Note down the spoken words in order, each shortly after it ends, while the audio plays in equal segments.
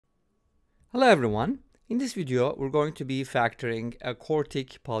Hello everyone. In this video, we're going to be factoring a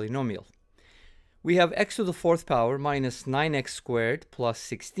quartic polynomial. We have x to the fourth power minus 9x squared plus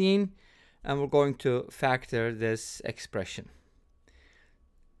 16, and we're going to factor this expression.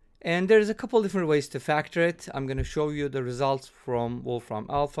 And there's a couple different ways to factor it. I'm going to show you the results from Wolfram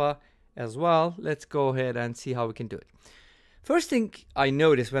Alpha as well. Let's go ahead and see how we can do it. First thing I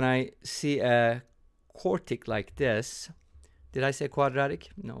notice when I see a quartic like this, did I say quadratic?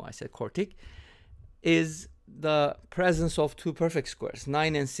 No, I said quartic, is the presence of two perfect squares,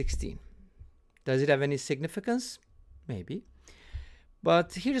 9 and 16. Does it have any significance? Maybe.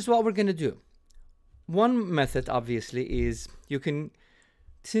 But here's what we're going to do. One method, obviously, is you can,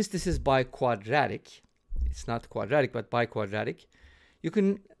 since this is biquadratic, it's not quadratic, but biquadratic, you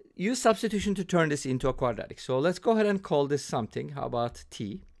can use substitution to turn this into a quadratic. So let's go ahead and call this something. How about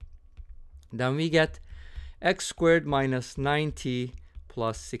t? Then we get x squared minus 9t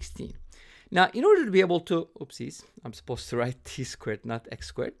plus 16. Now, in order to be able to, oopsies, I'm supposed to write t squared, not x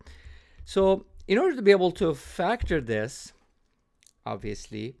squared. So in order to be able to factor this,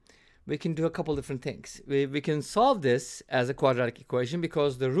 obviously, we can do a couple different things. We can solve this as a quadratic equation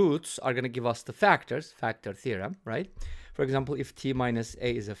because the roots are going to give us the factors, factor theorem, right? For example, if t minus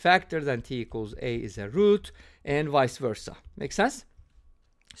a is a factor, then t equals a is a root, and vice versa. Make sense?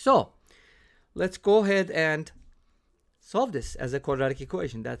 So let's go ahead and solve this as a quadratic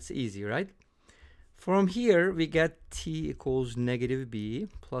equation. That's easy, right? From here, we get t equals negative b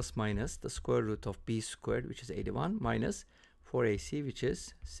plus minus the square root of b squared, which is 81, minus 4ac, which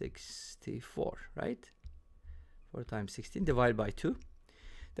is 64, right? 4 times 16 divided by 2.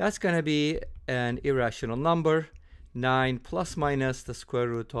 That's going to be an irrational number, 9 plus minus the square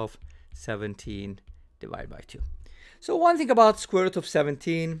root of 17 divided by 2. So one thing about square root of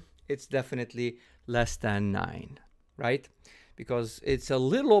 17, it's definitely less than 9, right? Because it's a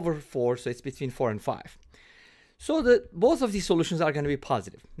little over 4, so it's between 4 and 5. So both of these solutions are going to be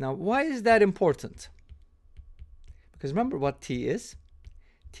positive. Now, why is that important? Because remember what t is?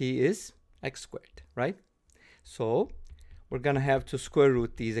 T is x squared, right? So we're going to have to square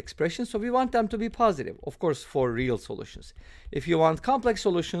root these expressions, so we want them to be positive, of course, for real solutions. If you want complex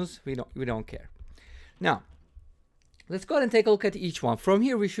solutions, we don't care. Now, let's go ahead and take a look at each one. From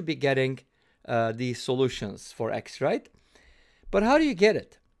here, we should be getting these solutions for x, right? But how do you get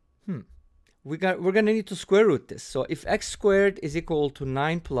it? We're going to need to square root this. So if x squared is equal to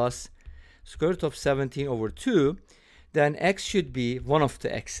 9 plus square root of 17 over 2, then x should be, one of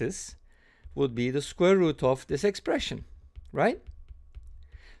the x's, would be the square root of this expression, right?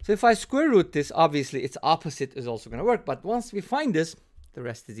 So if I square root this, obviously its opposite is also going to work. But once we find this, the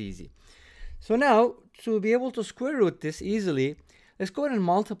rest is easy. So now, to be able to square root this easily, let's go ahead and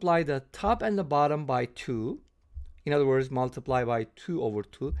multiply the top and the bottom by 2. In other words, multiply by 2 over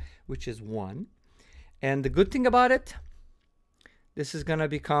 2, which is 1. And the good thing about it, this is going to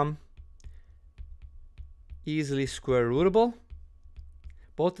become easily square rootable.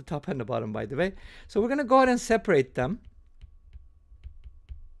 Both the top and the bottom, by the way. So we're going to go ahead and separate them.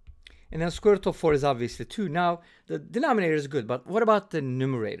 And then square root of 4 is obviously 2. Now, the denominator is good, but what about the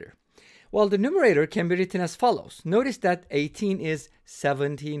numerator? Well, the numerator can be written as follows. Notice that 18 is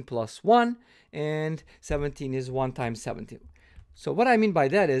 17 plus 1, and 17 is 1 times 17. So what I mean by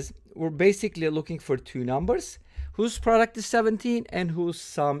that is we're basically looking for two numbers whose product is 17 and whose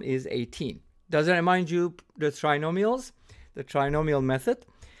sum is 18. Does it remind you the trinomials, the trinomial method?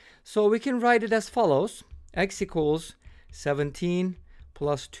 So we can write it as follows. X equals 17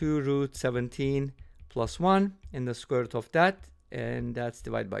 plus 2 root 17 plus 1 and the square root of that, and that's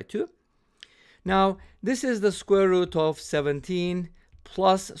divided by 2. Now, this is the square root of 17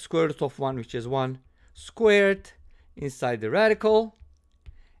 plus square root of 1, which is 1 squared inside the radical.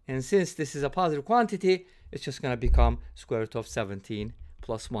 And since this is a positive quantity, it's just going to become square root of 17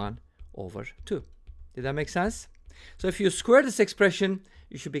 plus 1 over 2. Did that make sense? So if you square this expression,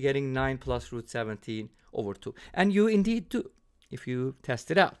 you should be getting 9 plus root 17 over 2. And you indeed do, if you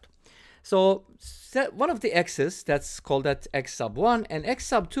test it out. So one of the x's, that's called that x sub 1, and x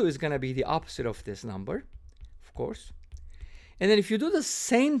sub 2 is going to be the opposite of this number, of course. And then if you do the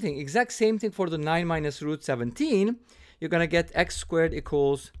same thing, exact same thing for the 9 minus root 17, you're going to get x squared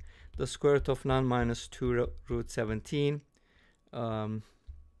equals the square root of 9 minus 2 root 17, 9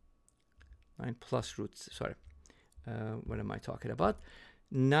 plus root, sorry, what am I talking about?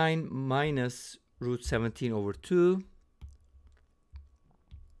 9 minus root 17 over 2.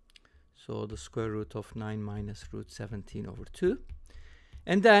 So the square root of 9 minus root 17 over 2.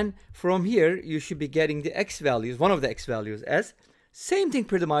 And then from here, you should be getting the x values, one of the x values as same thing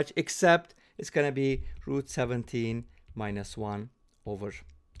pretty much, except it's going to be root 17 minus 1 over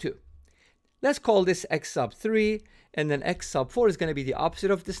 2. let's call this x sub 3, and then x sub 4 is going to be the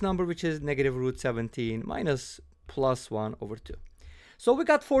opposite of this number, which is negative root 17 minus plus 1 over 2. So we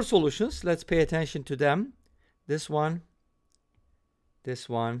got 4 solutions. Let's pay attention to them. This one, this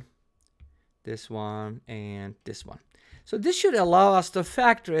one, this one, and this one. So this should allow us to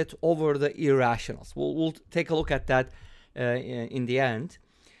factor it over the irrationals. We'll take a look at that in the end.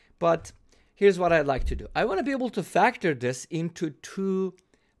 But here's what I'd like to do. I want to be able to factor this into 2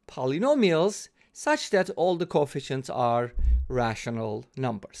 polynomials such that all the coefficients are rational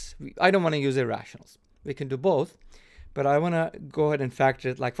numbers. I don't want to use irrationals. We can do both, but I want to go ahead and factor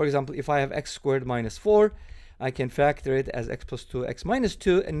it. Like, for example, if I have x squared minus 4, I can factor it as x plus 2, x minus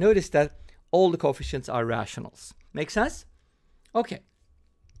 2, and notice that all the coefficients are rationals. Make sense? Okay.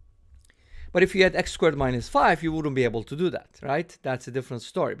 But if you had x squared minus 5, you wouldn't be able to do that, right? That's a different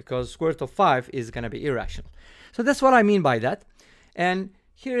story because square root of 5 is going to be irrational. So that's what I mean by that. And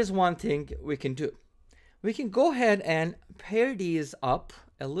here's one thing we can do. We can go ahead and pair these up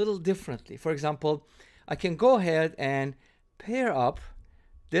a little differently. For example, I can go ahead and pair up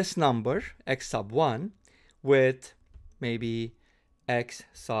this number, x sub 1, with maybe x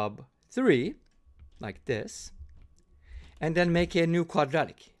sub 3, like this, and then make a new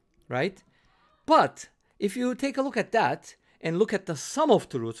quadratic, right? But if you take a look at that and look at the sum of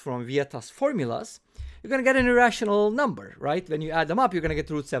the roots from Vieta's formulas, you're going to get an irrational number, right? When you add them up, you're going to get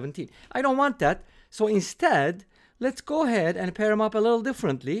root 17. I don't want that. So instead, let's go ahead and pair them up a little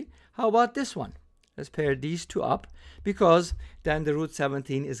differently. How about this one? Let's pair these 2 up, because then the root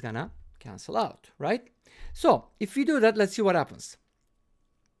 17 is going to cancel out, right? So if we do that, let's see what happens.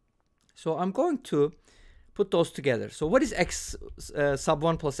 So I'm going to put those together. So what is x sub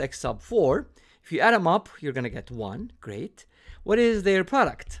 1 plus x sub 4? If you add them up, you're going to get 1. Great. What is their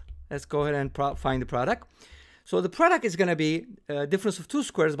product? Let's go ahead and find the product. So the product is going to be a difference of 2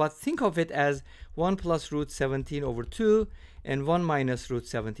 squares, but think of it as 1 plus root 17 over 2 and 1 minus root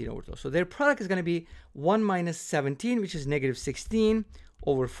 17 over 2. So their product is going to be 1 minus 17, which is negative 16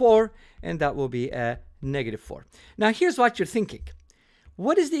 over 4, and that will be a negative 4. Now here's what you're thinking.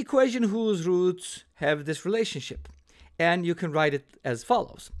 What is the equation whose roots have this relationship? And you can write it as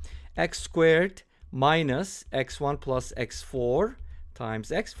follows. X squared minus x1 plus x4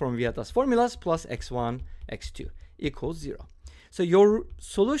 times x from Vieta's formulas plus x1, x2 equals 0. So your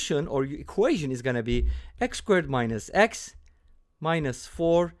solution or your equation is going to be x squared minus x minus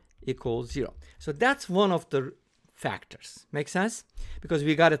 4 equals 0. So that's one of the factors. Make sense? Because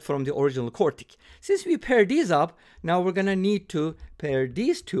we got it from the original Quartic. Since we pair these up, now we're going to need to pair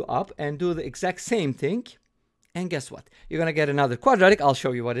these 2 up and do the exact same thing. And guess what? You're going to get another quadratic. I'll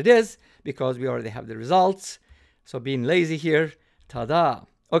show you what it is because we already have the results. So being lazy here, ta-da.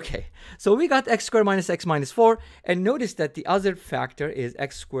 Okay, so we got x squared minus x minus 4, and notice that the other factor is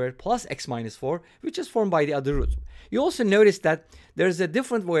x squared plus x minus 4, which is formed by the other roots. You also notice that there's a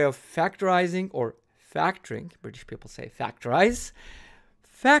different way of factorizing or factoring, British people say factorize,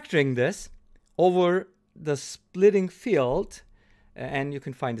 factoring this over the splitting field, and you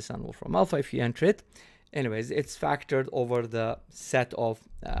can find this on Wolfram Alpha if you enter it. Anyways, it's factored over the set of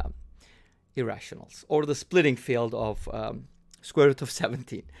irrationals, or the splitting field of square root of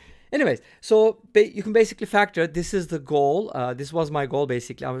 17. Anyways, so you can basically factor. This is the goal. This was my goal,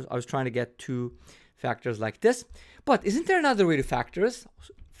 basically. I was trying to get 2 factors like this. But isn't there another way to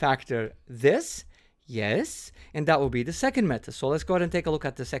factor this? Yes, and that will be the second method. So let's go ahead and take a look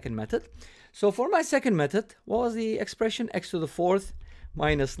at the second method. So for my second method, what was the expression? X to the 4th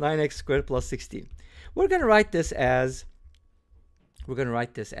minus 9x squared plus 16. We're going to write this as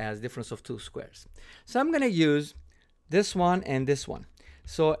difference of 2 squares. So I'm going to use this one and this one.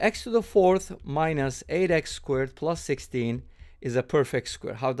 So x to the 4th minus 8x squared plus 16 is a perfect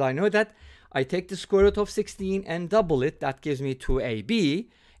square. How do I know that? I take the square root of 16 and double it. That gives me 2ab.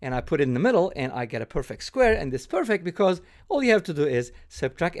 And I put it in the middle and I get a perfect square. And this is perfect because all you have to do is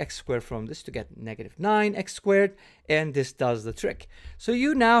subtract x squared from this to get negative 9x squared. And this does the trick. So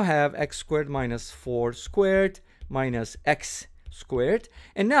you now have x squared minus 4 squared minus x squared.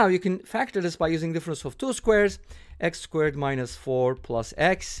 And now you can factor this by using difference of 2 squares. X squared minus 4 plus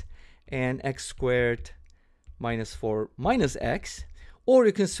x and x squared minus 4 minus x. Or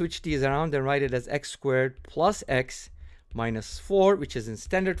you can switch these around and write it as x squared plus x minus 4, which is in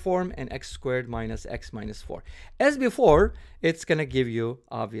standard form, and x squared minus x minus 4. As before, it's going to give you,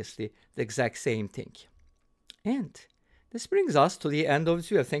 obviously, the exact same thing. And this brings us to the end of this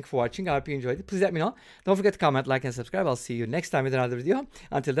video. Thank you for watching. I hope you enjoyed it. Please let me know. Don't forget to comment, like, and subscribe. I'll see you next time with another video.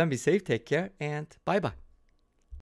 Until then, be safe, take care, and bye-bye.